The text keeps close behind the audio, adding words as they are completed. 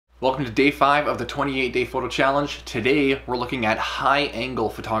Welcome to day 5 of the 28-day photo challenge. Today we're looking at high angle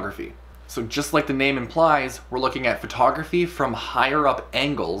photography. So just like the name implies, we're looking at photography from higher up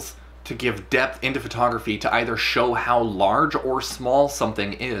angles to give depth into photography to either show how large or small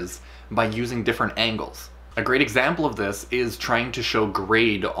something is by using different angles. A great example of this is trying to show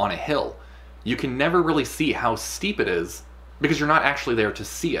grade on a hill. You can never really see how steep it is because you're not actually there to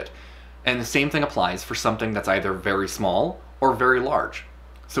see it. And the same thing applies for something that's either very small or very large.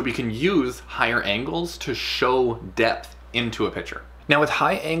 So we can use higher angles to show depth into a picture. Now with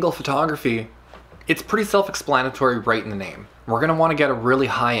high angle photography, it's pretty self-explanatory right in the name. We're gonna wanna get a really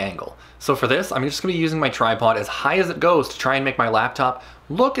high angle. So for this, I'm just gonna be using my tripod as high as it goes to try and make my laptop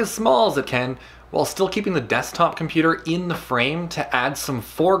look as small as it can while still keeping the desktop computer in the frame to add some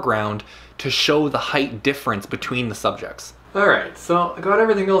foreground to show the height difference between the subjects. All right, so I got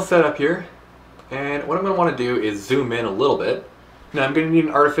everything all set up here. And what I'm gonna wanna do is zoom in a little bit. Now I'm going to need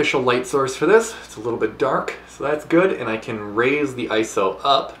an artificial light source for this. It's a little bit dark, so that's good, and I can raise the ISO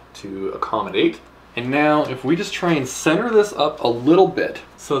up to accommodate. And now if we just try and center this up a little bit,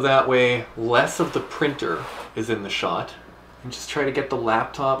 so that way less of the printer is in the shot, and just try to get the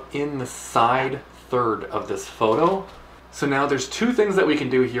laptop in the side third of this photo. So now there's two things that we can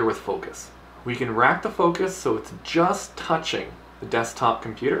do here with focus. We can rack the focus so it's just touching the desktop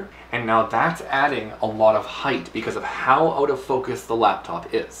computer, and now that's adding a lot of height because of how out of focus the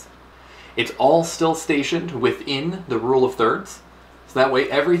laptop is. It's all still stationed within the rule of thirds, so that way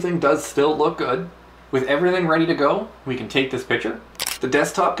everything does still look good. With everything ready to go, we can take this picture. The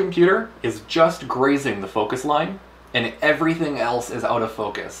desktop computer is just grazing the focus line, and everything else is out of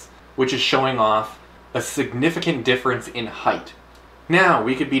focus, which is showing off a significant difference in height. Now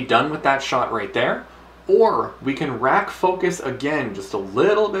we could be done with that shot right there, or we can rack focus again just a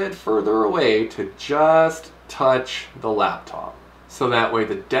little bit further away to just touch the laptop. So that way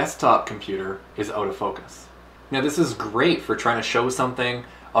the desktop computer is out of focus. Now this is great for trying to show something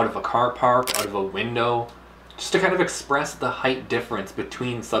out of a car park, out of a window, just to kind of express the height difference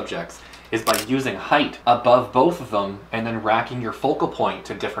between subjects is by using height above both of them and then racking your focal point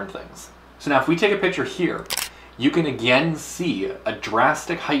to different things. So now if we take a picture here, you can again see a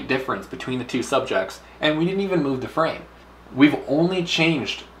drastic height difference between the two subjects, and we didn't even move the frame. We've only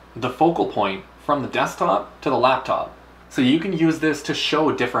changed the focal point from the desktop to the laptop. So you can use this to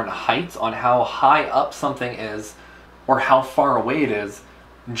show different heights on how high up something is or how far away it is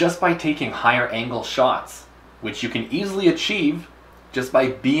just by taking higher angle shots, which you can easily achieve just by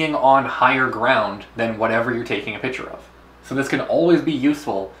being on higher ground than whatever you're taking a picture of. So this can always be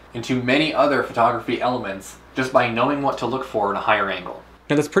useful into many other photography elements just by knowing what to look for in a higher angle.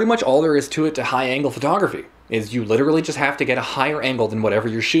 Now that's pretty much all there is to it to high angle photography, is you literally just have to get a higher angle than whatever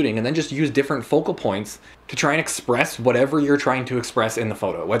you're shooting and then just use different focal points to try and express whatever you're trying to express in the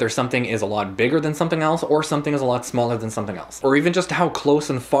photo, whether something is a lot bigger than something else or something is a lot smaller than something else, or even just how close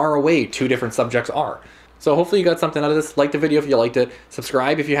and far away two different subjects are. So hopefully you got something out of this. Like the video if you liked it,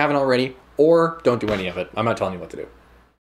 subscribe if you haven't already, or don't do any of it. I'm not telling you what to do.